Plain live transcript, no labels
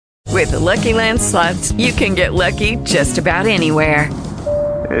With the Lucky Land Slots, you can get lucky just about anywhere.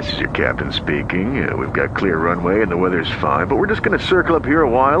 This is your captain speaking. We've got clear runway and the weather's fine, but we're just going to circle up here a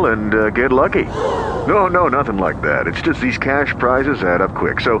while and get lucky. No, nothing like that. It's just these cash prizes add up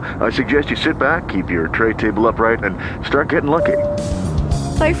quick. So I suggest you sit back, keep your tray table upright, and start getting lucky.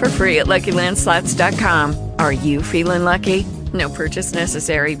 Play for free at LuckyLandSlots.com. Are you feeling lucky? No purchase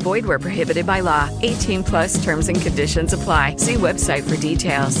necessary. Void where prohibited by law. 18 plus terms and conditions apply. See website for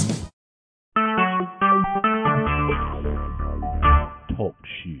details. Talk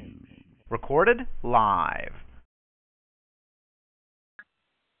shoes. Recorded live.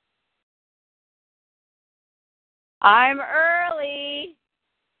 I'm early.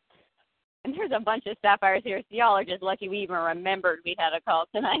 And there's a bunch of sapphires here, so y'all are just lucky we even remembered we had a call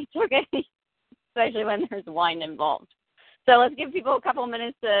tonight, okay? Especially when there's wine involved. So let's give people a couple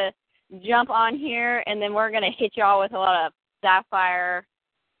minutes to jump on here, and then we're going to hit y'all with a lot of sapphire.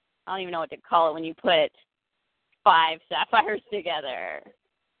 I don't even know what to call it when you put 5 sapphires together.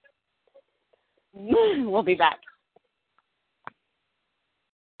 We'll be back.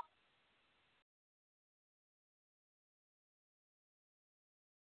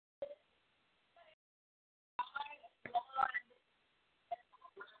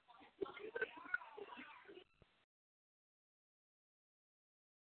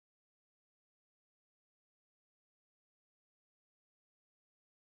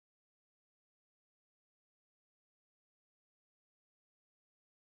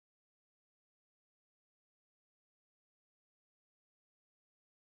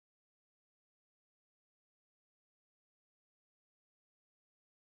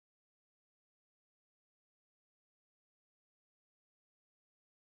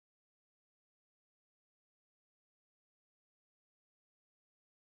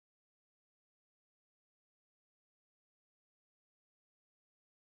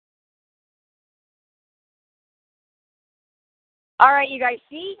 All right, you guys,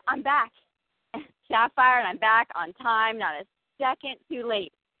 see, I'm back. Sapphire, and I'm back on time, not a second too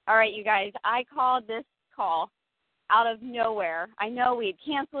late. All right, you guys, I called this call out of nowhere. I know we had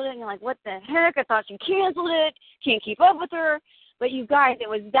canceled it, and you're like, what the heck? I thought you canceled it. Can't keep up with her. But you guys, it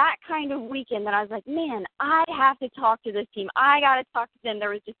was that kind of weekend that I was like, man, I have to talk to this team. I got to talk to them.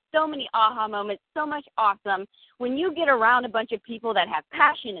 There was just so many aha moments, so much awesome. When you get around a bunch of people that have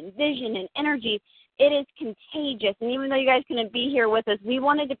passion and vision and energy, it is contagious. And even though you guys couldn't be here with us, we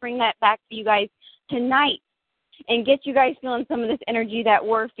wanted to bring that back to you guys tonight and get you guys feeling some of this energy that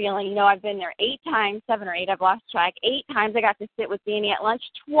we're feeling. You know, I've been there 8 times, 7 or 8, I've lost track. 8 times I got to sit with Dani at lunch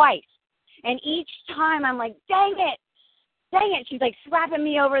twice. And each time I'm like, dang it. She's like slapping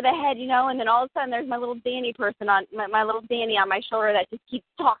me over the head, you know, and then all of a sudden there's my little Dani person on, my little Dani on my shoulder that just keeps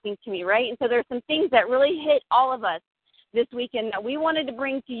talking to me, right? And so there's some things that really hit all of us this weekend that we wanted to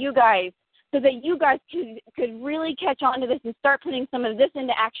bring to you guys so that you guys could really catch on to this and start putting some of this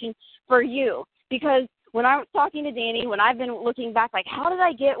into action for you. Because when I was talking to Dani, when I've been looking back, like, how did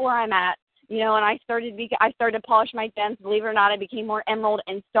I get where I'm at? You know, and I started to polish my gems. Believe it or not, I became more emerald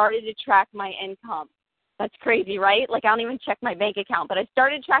and started to track my income. That's crazy, right? Like, I don't even check my bank account, but I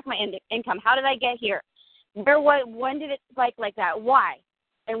started to track my income. How did I get here? When did it spike like that? Why?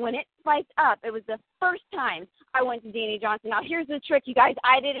 And when it spiked up, it was the first time I went to Dani Johnson. Now, here's the trick, you guys.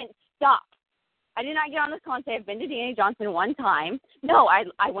 I didn't stop. I did not get on this call and say I've been to Dani Johnson 1 time. No,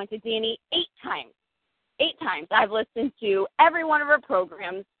 I went to Dani 8 times. 8 times. I've listened to every one of her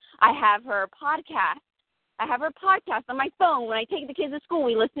programs. I have her podcast. On my phone. When I take the kids to school,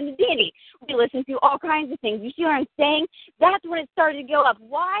 we listen to Dani. We listen to all kinds of things. You see what I'm saying? That's when it started to go up.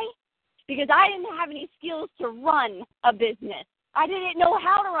 Why? Because I didn't have any skills to run a business. I didn't know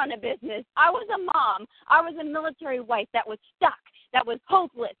how to run a business. I was a mom. I was a military wife that was stuck, that was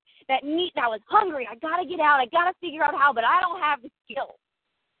hopeless, that was hungry. I got to get out. I got to figure out how, but I don't have the skills.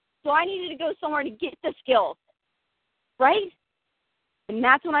 So I needed to go somewhere to get the skills, right? And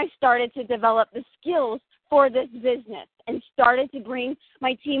that's when I started to develop the skills for this business and started to bring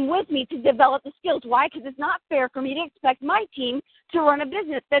my team with me to develop the skills. Why? Because it's not fair for me to expect my team to run a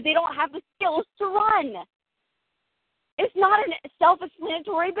business that they don't have the skills to run. It's not a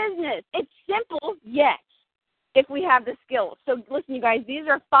self-explanatory business. It's simple, yes, if we have the skills. So listen, you guys, these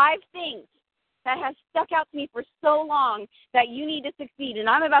are 5 things that have stuck out to me for so long that you need to succeed. And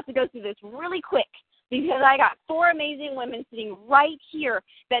I'm about to go through this really quick because I got 4 amazing women sitting right here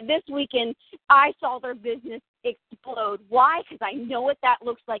that this weekend I saw their business explode. Why? Because I know what that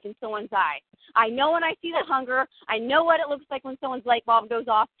looks like in someone's eye. I know when I see the hunger. I know what it looks like when someone's light bulb goes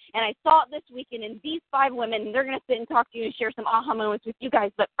off. And I saw it this weekend in these 5 women. And they're going to sit and talk to you and share some aha moments with you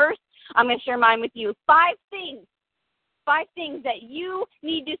guys. But first, I'm going to share mine with you. 5 things 5 things that you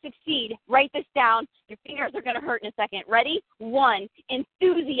need to succeed. Write this down. Your fingers are going to hurt in a second. Ready? 1,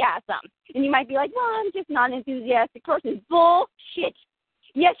 enthusiasm. And you might be like, well, I'm just not an enthusiastic person. Bullshit.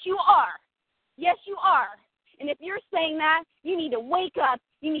 Yes, you are. Yes, you are. And if you're saying that, you need to wake up.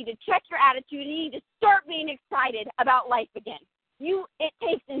 You need to check your attitude. You need to start being excited about life again. It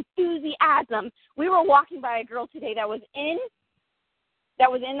takes enthusiasm. We were walking by a girl today that was in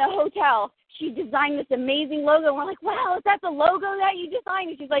the hotel. She designed this amazing logo. And we're like, wow, is that the logo that you designed?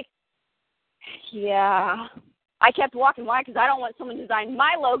 And she's like, yeah. I kept walking. Why? Because I don't want someone to design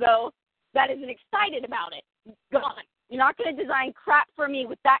my logo that isn't excited about it. Gone. You're not going to design crap for me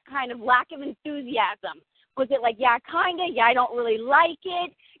with that kind of lack of enthusiasm. Was it like, yeah, kind of, yeah, I don't really like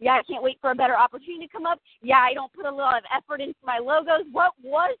it, yeah, I can't wait for a better opportunity to come up, yeah, I don't put a lot of effort into my logos? What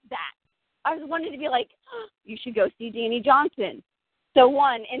was that? I was wanting to be like, oh, you should go see Dani Johnson. So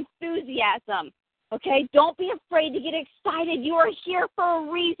 1, enthusiasm. Okay, don't be afraid to get excited. You are here for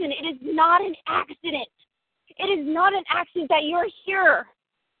a reason. It is not an accident. It is not an accident that you're here.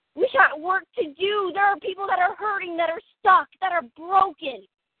 We got work to do. There are people that are hurting, that are stuck, that are broken,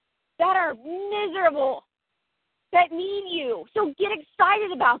 that are miserable, that need you. So get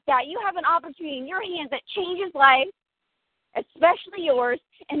excited about that. You have an opportunity in your hands that changes lives, especially yours,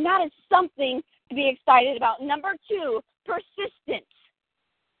 and that is something to be excited about. Number 2, persistence.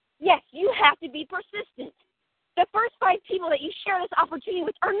 Yes, you have to be persistent. The first 5 people that you share this opportunity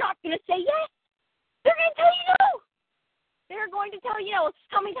with are not going to say yes. They're going to tell you no. They're going to tell you no.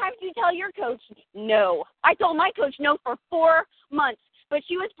 How many times do you tell your coach no? I told my coach no for 4 months. But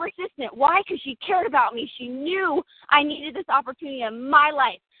she was persistent. Why? Because she cared about me. She knew I needed this opportunity in my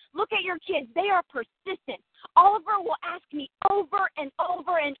life. Look at your kids. They are persistent. Oliver will ask me over and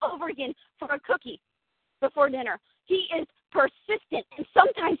over and over again for a cookie before dinner. He is persistent. And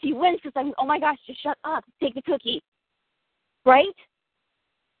sometimes he wins because I'm, oh, my gosh, just shut up. Take the cookie. Right?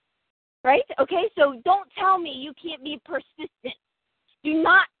 Right? Okay, so don't tell me you can't be persistent. Do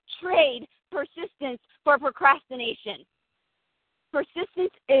not trade persistence for procrastination.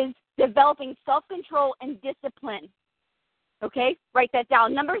 Persistence is developing self-control and discipline. Okay? Write that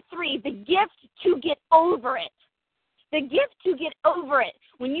down. Number 3, the gift to get over it. The gift to get over it.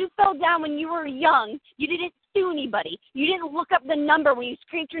 When you fell down when you were young, you didn't sue anybody. You didn't look up the number when you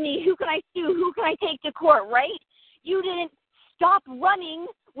scraped your knee. Who can I sue? Who can I take to court, right? You didn't stop running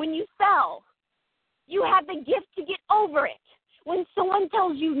when you fell. You have the gift to get over it. When someone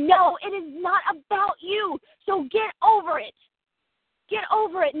tells you no, it is not about you. So get over it. Get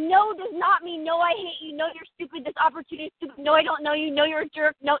over it. No does not mean no, I hate you. No, you're stupid. This opportunity is stupid. No, I don't know you. No, you're a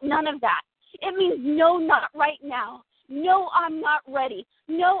jerk. No, none of that. It means no, not right now. No, I'm not ready.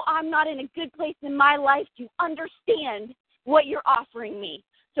 No, I'm not in a good place in my life to understand what you're offering me.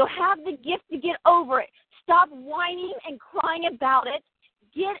 So have the gift to get over it. Stop whining and crying about it.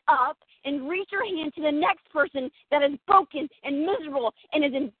 Get up and reach your hand to the next person that is broken and miserable and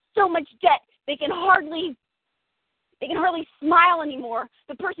is in so much debt they can hardly smile anymore.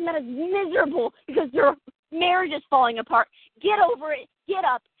 The person that is miserable because their marriage is falling apart. Get over it. Get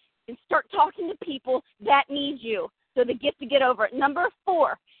up and start talking to people that need you. So the gift to get over it. Number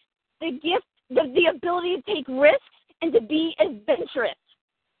 4, the gift, the ability to take risks and to be adventurous.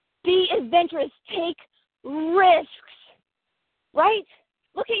 Be adventurous. Take risks. Right?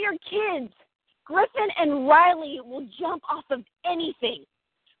 Look at your kids. Griffin and Riley will jump off of anything.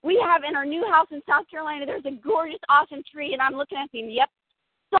 We have in our new house in South Carolina, there's a gorgeous, awesome tree, and I'm looking at them. Yep,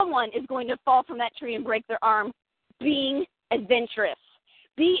 someone is going to fall from that tree and break their arm. Being adventurous.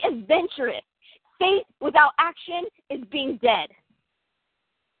 Be adventurous. Faith without action is being dead.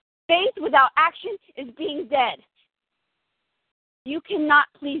 Faith without action is being dead. You cannot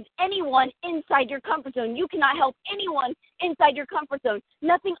please anyone inside your comfort zone. You cannot help anyone inside your comfort zone.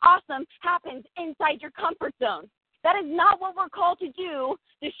 Nothing awesome happens inside your comfort zone. That is not what we're called to do,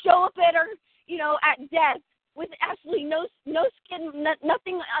 to show up at at death with absolutely no skin,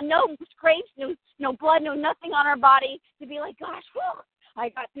 nothing, no scrapes, no blood, no nothing on our body, to be like, gosh, whew, I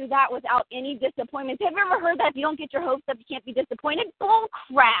got through that without any disappointments. Have you ever heard that if you don't get your hopes up, you can't be disappointed? Bull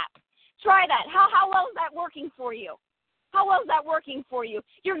crap. Try that. How well is that working for you? How well is that working for you?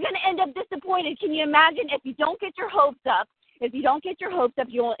 You're going to end up disappointed. Can you imagine if you don't get your hopes up? If you don't get your hopes up,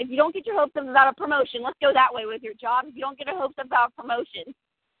 if you don't get your hopes up about a promotion, let's go that way with your job. If you don't get your hopes up about a promotion,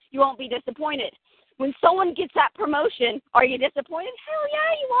 you won't be disappointed. When someone gets that promotion, are you disappointed? Hell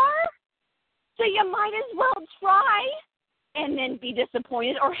yeah, you are. So you might as well try and then be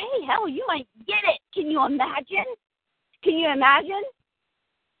disappointed. Or, hey, hell, you might get it. Can you imagine? Can you imagine?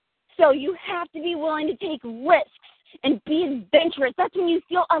 So you have to be willing to take risks and be adventurous. That's when you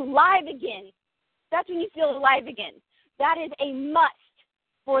feel alive again. That's when you feel alive again. That is a must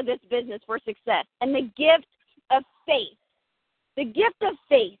for this business for success. And the gift of faith. The gift of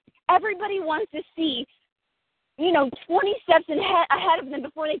faith. Everybody wants to see, 20 steps ahead of them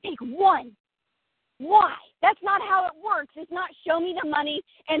before they take one. Why? That's not how it works. It's not show me the money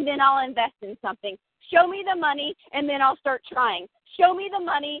and then I'll invest in something. Show me the money and then I'll start trying. Show me the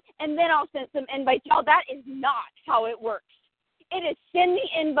money and then I'll send some invites. Y'all, that is not how it works. It is send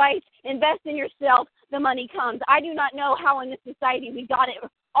the invites, invest in yourself, the money comes. I do not know how in this society we got it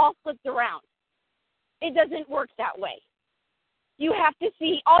all flipped around. It doesn't work that way. You have to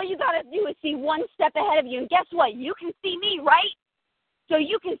see, all you got to do is see one step ahead of you. And guess what? You can see me, right? So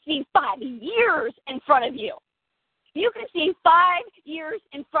you can see 5 years in front of you. You can see 5 years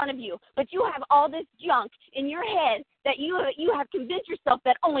in front of you. But you have all this junk in your head that you have convinced yourself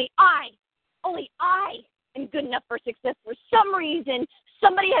that only I am good enough for success. For some reason,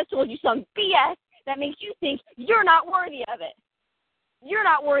 somebody has told you some BS that makes you think you're not worthy of it. You're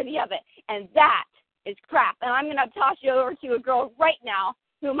not worthy of it. And that is crap. And I'm going to toss you over to a girl right now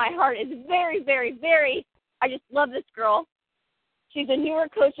who my heart is very, very, very, I just love this girl. She's a newer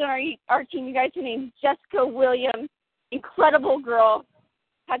coach on our team. You guys, her name's Jessica Williams. Incredible girl.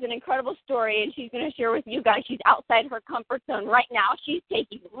 Has an incredible story, and she's going to share with you guys. She's outside her comfort zone right now. She's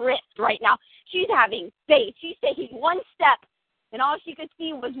taking risks right now. She's having faith. She's taking one step, and all she could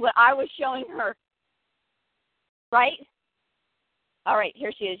see was what I was showing her. Right? All right,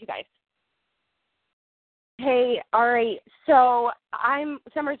 here she is, you guys. Hey, all right. So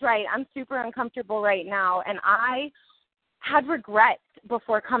Summer's right. I'm super uncomfortable right now, and I had regrets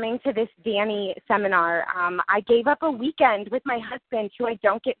before coming to this Dani seminar. I gave up a weekend with my husband, who I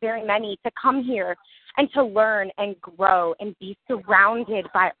don't get very many, to come here and to learn and grow and be surrounded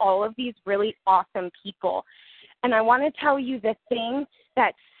by all of these really awesome people. And I want to tell you the thing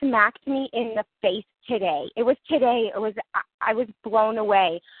that smacked me in the face today. I was blown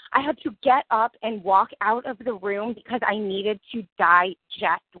away. I had to get up and walk out of the room because I needed to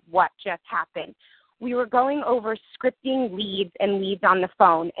digest what just happened. We were going over scripting leads and leads on the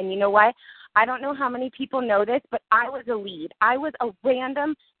phone. And you know what? I don't know how many people know this, but I was a lead. I was a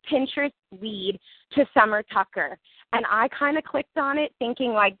random Pinterest lead to Summer Tucker. And I kind of clicked on it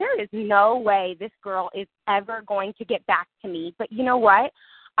thinking, like, there is no way this girl is ever going to get back to me. But you know what?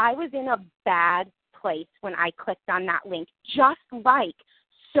 I was in a bad place when I clicked on that link, just like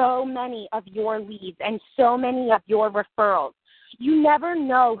so many of your leads and so many of your referrals. You never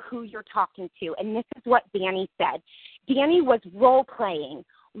know who you're talking to, and this is what Dani said. Dani was role-playing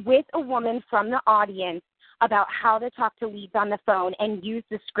with a woman from the audience about how to talk to leads on the phone and use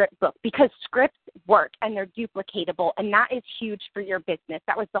the script book, because scripts work and they're duplicatable, and that is huge for your business.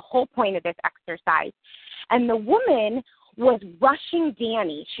 That was the whole point of this exercise. And the woman was rushing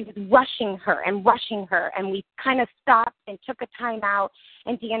Dani. She was rushing her, and we kind of stopped and took a time out,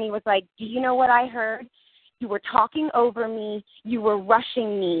 and Dani was like, do you know what I heard? You were talking over me. You were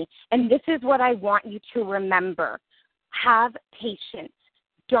rushing me. And this is what I want you to remember. Have patience.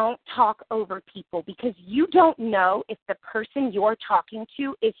 Don't talk over people, because you don't know if the person you're talking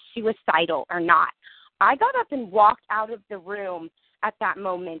to is suicidal or not. I got up and walked out of the room at that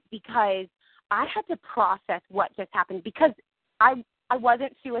moment because I had to process what just happened, because I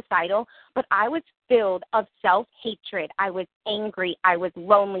wasn't suicidal, but I was filled of self-hatred. I was angry. I was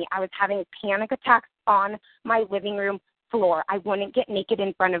lonely. I was having panic attacks on my living room floor. I wouldn't get naked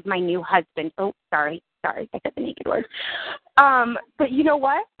in front of my new husband. Oh, sorry, I said the naked word. But you know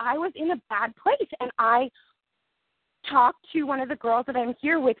what? I was in a bad place, and I talked to one of the girls that I'm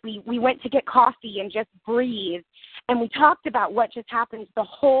here with. We went to get coffee and just breathe, and we talked about what just happened the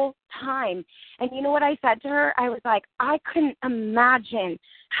whole time. And you know what I said to her? I was like, I couldn't imagine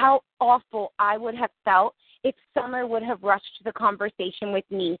how awful I would have felt if Summer would have rushed the conversation with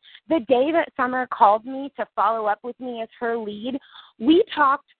me. The day that Summer called me to follow up with me as her lead, we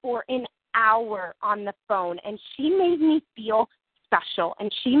talked for an hour on the phone, and she made me feel special,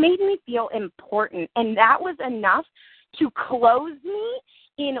 and she made me feel important, and that was enough to close me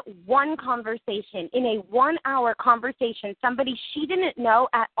in one conversation, in a 1-hour conversation. Somebody she didn't know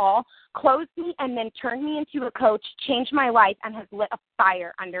at all closed me and then turned me into a coach, changed my life, and has lit a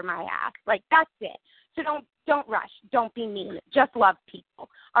fire under my ass. Like, that's it. So don't rush. Don't be mean. Just love people.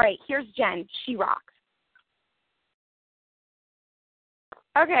 All right, here's Jen. She rocks.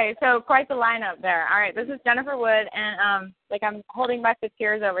 Okay, so quite the lineup there. All right, this is Jennifer Wood, and I'm holding back the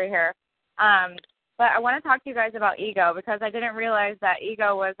tears over here. But I want to talk to you guys about ego, because I didn't realize that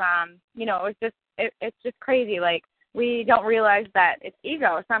ego was, it's just crazy. Like, we don't realize that it's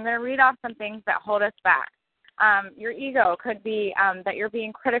ego. So I'm going to read off some things that hold us back. Your ego could be that you're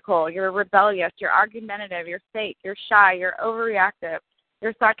being critical, you're rebellious, you're argumentative, you're fake, you're shy, you're overreactive,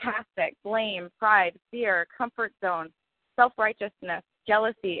 you're sarcastic, blame, pride, fear, comfort zone, self-righteousness,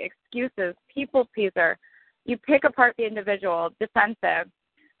 jealousy, excuses, people pleaser. You pick apart the individual, defensive.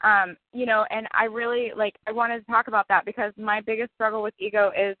 And I really, I wanted to talk about that because my biggest struggle with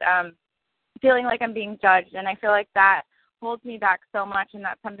ego is feeling like I'm being judged, and I feel like that holds me back so much, and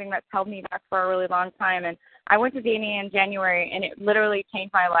that's something that's held me back for a really long time. And I went to Dani in January, and it literally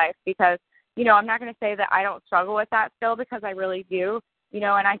changed my life because, I'm not going to say that I don't struggle with that still because I really do,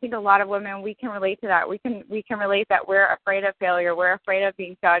 and I think a lot of women, we can relate to that. We can relate that we're afraid of failure. We're afraid of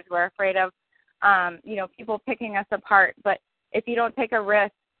being judged. We're afraid of, people picking us apart. But if you don't take a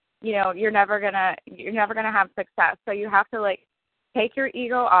risk, you're never gonna have success. So you have to take your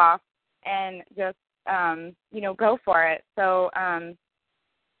ego off and just go for it. So that's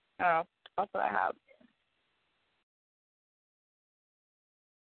what I have.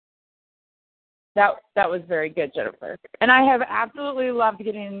 That was very good, Jennifer. And I have absolutely loved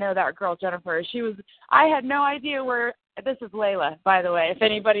getting to know that girl, Jennifer. I had no idea this is Layla, by the way, if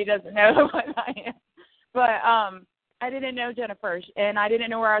anybody doesn't know who I am. But I didn't know Jennifer, and I didn't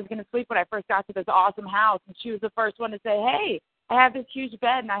know where I was going to sleep when I first got to this awesome house. And she was the first one to say, hey, I have this huge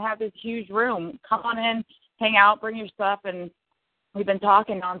bed and I have this huge room. Come on in, hang out, bring your stuff. And we've been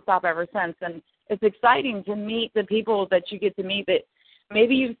talking nonstop ever since. And it's exciting to meet the people that you get to meet that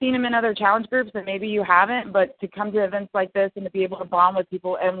maybe you've seen them in other challenge groups and maybe you haven't, but to come to events like this and to be able to bond with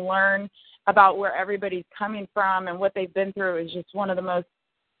people and learn about where everybody's coming from and what they've been through is just one of the most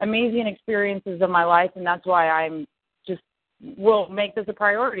amazing experiences of my life. And that's why will make this a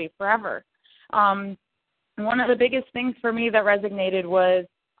priority forever. One of the biggest things for me that resonated was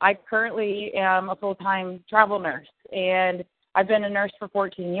I currently am a full-time travel nurse, and I've been a nurse for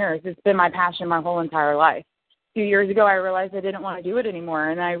 14 years. It's been my passion my whole entire life. A few years ago, I realized I didn't want to do it anymore,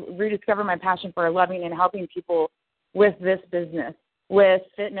 and I rediscovered my passion for loving and helping people with this business, with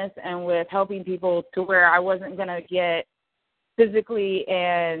fitness, and with helping people to where I wasn't going to get physically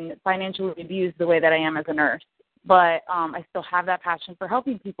and financially abused the way that I am as a nurse. But I still have that passion for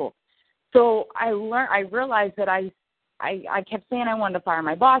helping people. So I realized that I kept saying I wanted to fire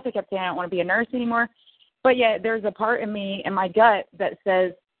my boss. I kept saying I don't want to be a nurse anymore. But yet there's a part in me, in my gut, that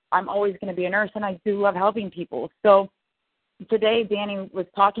says I'm always going to be a nurse, and I do love helping people. So today Dani was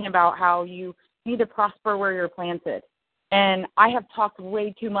talking about how you need to prosper where you're planted. And I have talked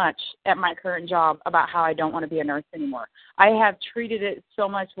way too much at my current job about how I don't want to be a nurse anymore. I have treated it so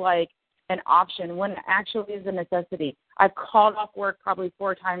much like an option when it actually is a necessity. I've called off work probably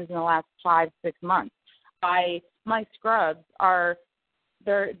 4 times in the last 5-6 months. My scrubs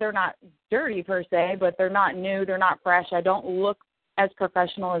they're not dirty per se, but they're not new, they're not fresh. I don't look as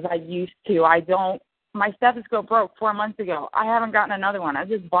professional as I used to. My stethoscope broke 4 months ago. I haven't gotten another one. I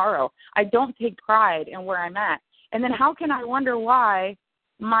just borrow. I don't take pride in where I'm at. And then how can I wonder why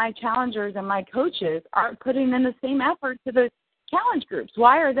my challengers and my coaches aren't putting in the same effort to the challenge groups?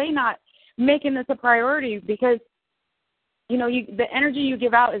 Why are they not making this a priority? Because, the energy you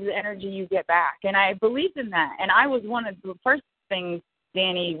give out is the energy you get back. And I believed in that. And I was one of the first things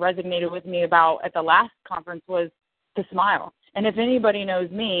Dani resonated with me about at the last conference was to smile. And if anybody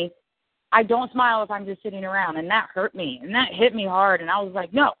knows me, I don't smile if I'm just sitting around. And that hurt me. And that hit me hard. And I was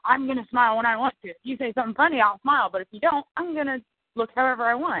like, no, I'm going to smile when I want to. If you say something funny, I'll smile. But if you don't, I'm going to look however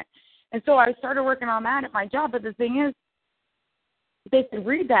I want. And so I started working on that at my job. But the thing is, they could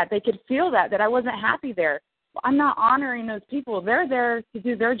read that. They could feel that I wasn't happy there. I'm not honoring those people. They're there to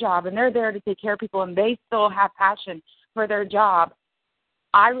do their job, and they're there to take care of people, and they still have passion for their job.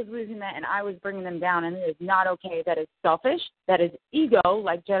 I was losing that, and I was bringing them down, and it is not okay. That is selfish. That is ego,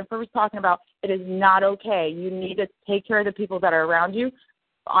 like Jennifer was talking about. It is not okay. You need to take care of the people that are around you,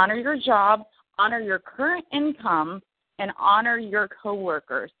 honor your job, honor your current income, and honor your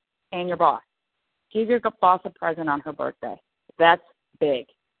coworkers and your boss. Give your boss a present on her birthday. That's big.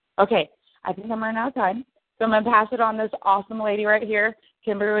 Okay, I think I'm running out of time. So I'm going to pass it on this awesome lady right here,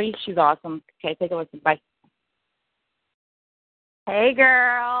 Kimberly. She's awesome. Okay, take a listen. Bye. Hey,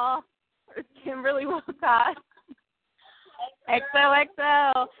 girl. It's Kimberly Wilcott.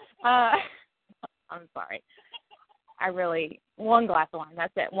 XOXO. I'm sorry. One glass of wine.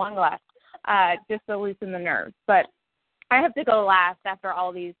 That's it. One glass. Just to loosen the nerves. But I have to go last after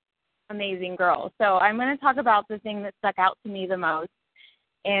all these amazing girls. So I'm going to talk about the thing that stuck out to me the most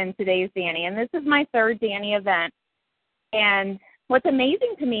in today's Dani. And this is my 3rd Dani event. And what's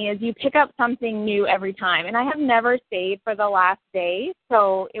amazing to me is you pick up something new every time. And I have never stayed for the last day,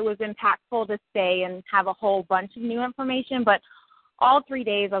 so it was impactful to stay and have a whole bunch of new information. But all 3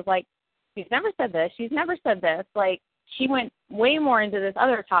 days I was like, she's never said this. She's never said this. Like, she went way more into this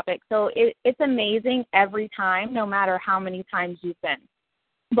other topic. So it's amazing every time, no matter how many times you've been.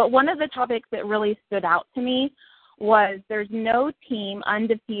 But one of the topics that really stood out to me was there's no team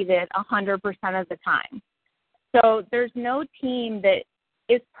undefeated 100% of the time. So there's no team that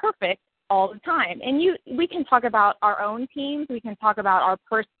is perfect all the time. And we can talk about our own teams. We can talk about our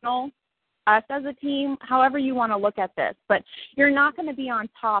personal, us as a team, however you want to look at this. But you're not going to be on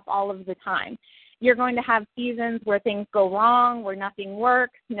top all of the time. You're going to have seasons where things go wrong, where nothing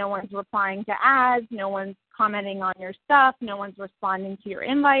works, no one's replying to ads, no one's commenting on your stuff, no one's responding to your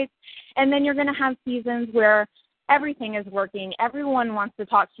invites. And then you're going to have seasons where everything is working, everyone wants to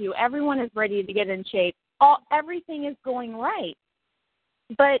talk to you, everyone is ready to get in shape, everything is going right.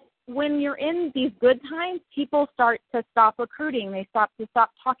 But when you're in these good times, people start to stop recruiting. They stop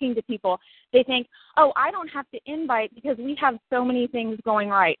talking to people. They think, oh, I don't have to invite because we have so many things going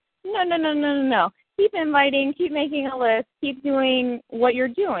right. No. Keep inviting, keep making a list, keep doing what you're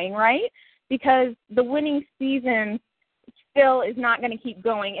doing, right? Because the winning season still is not going to keep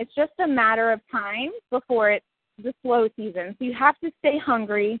going. It's just a matter of time before it's the slow season. So you have to stay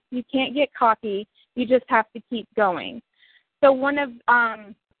hungry. You can't get cocky. You just have to keep going. So one of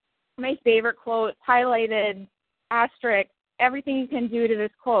my favorite quotes, highlighted, asterisk, everything you can do to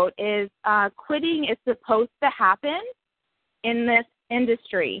this quote is, quitting is supposed to happen in this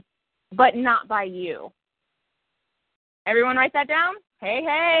industry, but not by you. Everyone write that down?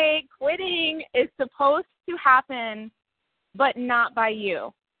 Hey, quitting is supposed to happen, but not by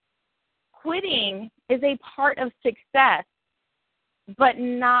you. Quitting is a part of success, but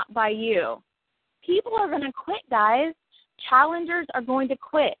not by you. People are going to quit, guys. Challengers are going to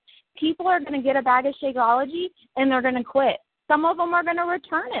quit. People are going to get a bag of Shakeology, and they're going to quit. Some of them are going to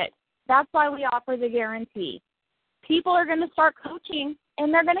return it. That's why we offer the guarantee. People are going to start coaching,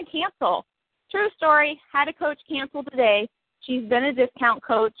 and they're going to cancel. True story, had a coach cancel today. She's been a discount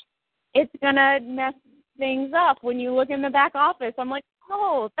coach. It's going to mess things up when you look in the back office. I'm like,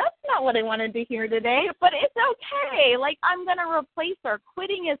 oh, that's not what I wanted to hear today, but it's okay. Like, I'm going to replace her.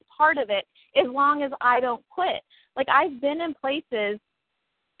 Quitting is part of it as long as I don't quit. Like, I've been in places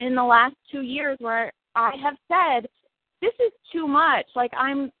in the last 2 years where I have said, this is too much. Like,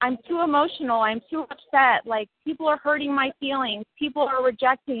 I'm too emotional. I'm too upset. Like, people are hurting my feelings. People are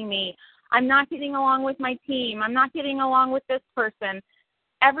rejecting me. I'm not getting along with my team. I'm not getting along with this person.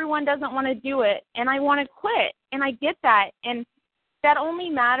 Everyone doesn't want to do it, and I want to quit. And I get that. And that only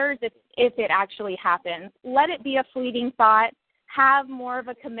matters if it actually happens. Let it be a fleeting thought. Have more of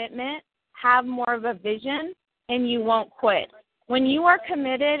a commitment. Have more of a vision, and you won't quit. When you are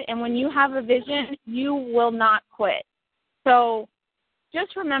committed and when you have a vision, you will not quit. So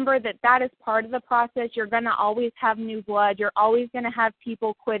just remember that that is part of the process. You're going to always have new blood. You're always going to have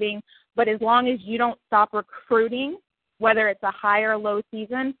people quitting. But as long as you don't stop recruiting, whether it's a high or low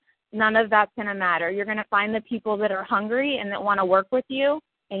season, none of that's going to matter. You're going to find the people that are hungry and that want to work with you,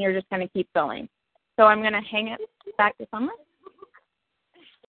 and you're just going to keep going. So I'm going to hang it back to Summer.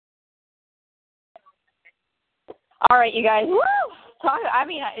 All right, you guys. Woo!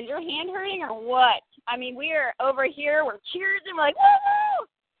 Is your hand hurting or what? I mean, we are over here. We're cheers and we're like, woo!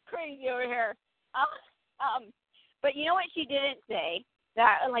 Crazy over here. But you know what she didn't say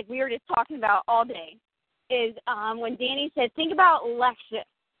that, like we were just talking about all day, is when Dani said, think about Lexus.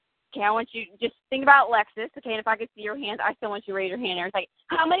 Okay, I want you to just think about Lexus. Okay, and if I could see your hands, I still want you to raise your hand. It's like,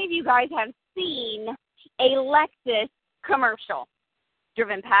 how many of you guys have seen a Lexus commercial?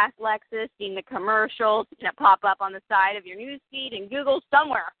 Driven past Lexus, seen the commercials, seen it pop up on the side of your news feed and Google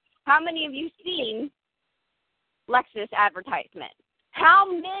somewhere. How many of you seen Lexus advertisement? How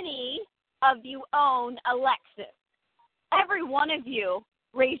many of you own a Lexus? Every one of you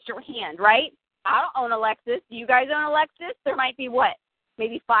raised your hand, right? I don't own a Lexus. Do you guys own a Lexus? There might be what?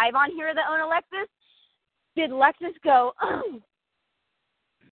 Maybe 5 on here that own a Lexus? Did Lexus go,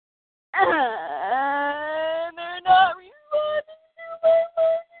 they're not responding?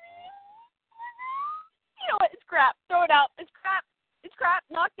 You know what? It's crap. Throw it out. It's crap. It's crap.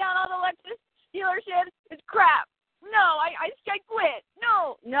 Knock down all the Lexus dealerships. It's crap. No, I quit.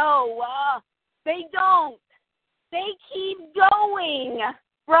 No. They don't. They keep going,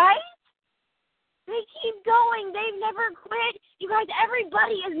 right? They keep going. They've never quit. You guys,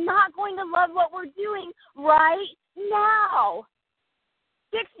 everybody is not going to love what we're doing right now.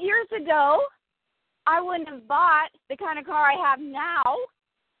 6 years ago, I wouldn't have bought the kind of car I have now,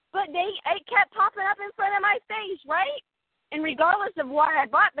 but it kept popping up in front of my face, right? And regardless of why I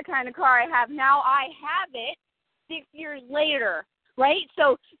bought the kind of car I have now, I have it 6 years later, right?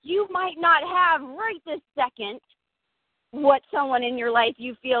 So you might not have right this second what someone in your life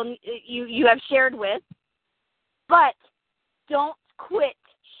you feel you have shared with, but don't quit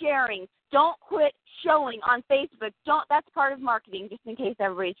sharing. Don't quit showing on Facebook. That's part of marketing, just in case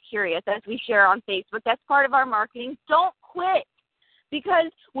everybody's curious. As we share on Facebook, that's part of our marketing. Don't quit,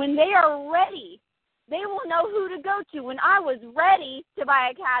 because when they are ready, they will know who to go to. When I was ready to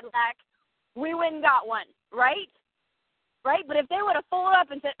buy a Cadillac, we went and got one, right? Right? But if they would have followed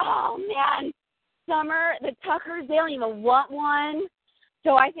up and said, oh, man, Summer, the Tuckers, they don't even want one.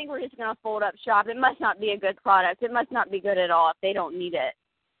 So I think we're just going to fold up shop. It must not be a good product. It must not be good at all if they don't need it.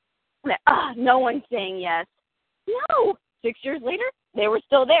 No one's saying yes. No. 6 years later, they were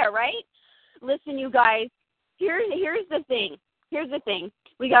still there, right? Listen, you guys, here's the thing. Here's the thing.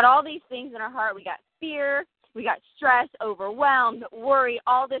 We got all these things in our heart. We got fear. We got stress, overwhelmed, worry,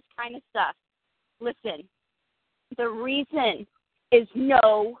 all this kind of stuff. Listen, the reason is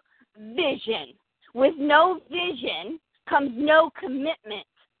no vision. With no vision comes no commitment.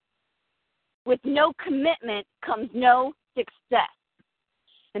 With no commitment comes no success.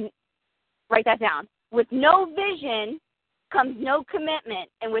 And write that down. With no vision comes no commitment,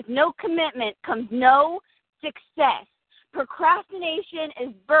 and with no commitment comes no success. Procrastination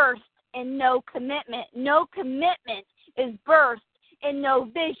is birthed in no commitment. No commitment is birthed in no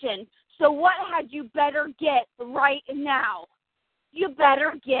vision. So what had you better get right now? You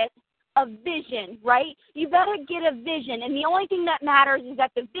better get a vision, right? You better get a vision, and the only thing that matters is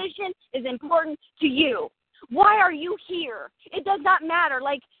that the vision is important to you. Why are you here? It does not matter.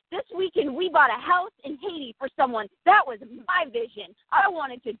 Like this weekend, we bought a house in Haiti for someone. That was my vision. I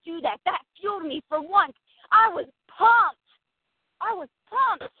wanted to do that. That fueled me for once. I was pumped.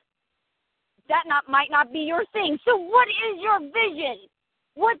 That might not be your thing. So what is your vision?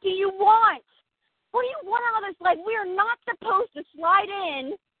 What do you want? What do you want out of this life? We are not supposed to slide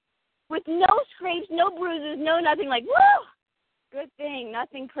in with no scrapes, no bruises, no nothing, like, woo! Good thing.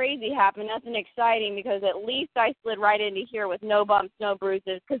 Nothing crazy happened, nothing exciting, because at least I slid right into here with no bumps, no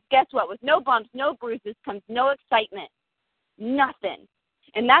bruises. Because guess what? With no bumps, no bruises comes no excitement. Nothing.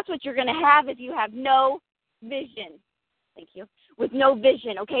 And that's what you're going to have if you have no vision. Thank you. With no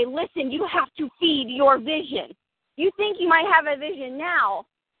vision. Okay, listen, you have to feed your vision. You think you might have a vision now.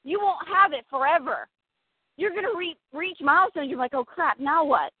 You won't have it forever. You're going to reach milestones. You're like, oh, crap, now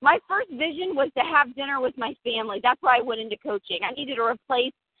what? My first vision was to have dinner with my family. That's why I went into coaching. I needed to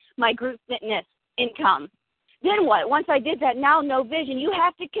replace my group fitness income. Then what? Once I did that, now no vision. You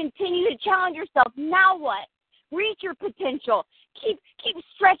have to continue to challenge yourself. Now what? Reach your potential. Keep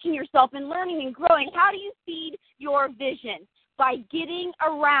stretching yourself and learning and growing. How do you feed your vision? By getting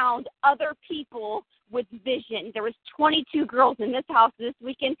around other people with vision. There was 22 girls in this house this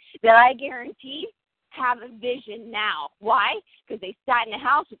weekend that I guarantee have a vision now. Why? Because they sat in the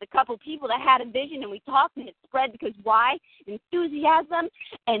house with a couple people that had a vision, and we talked, and it spread. Because why? Enthusiasm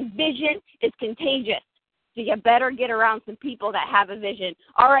and vision is contagious. So you better get around some people that have a vision.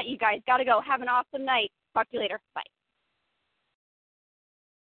 All right, you guys, got to go. Have an awesome night. Talk to you later. Bye.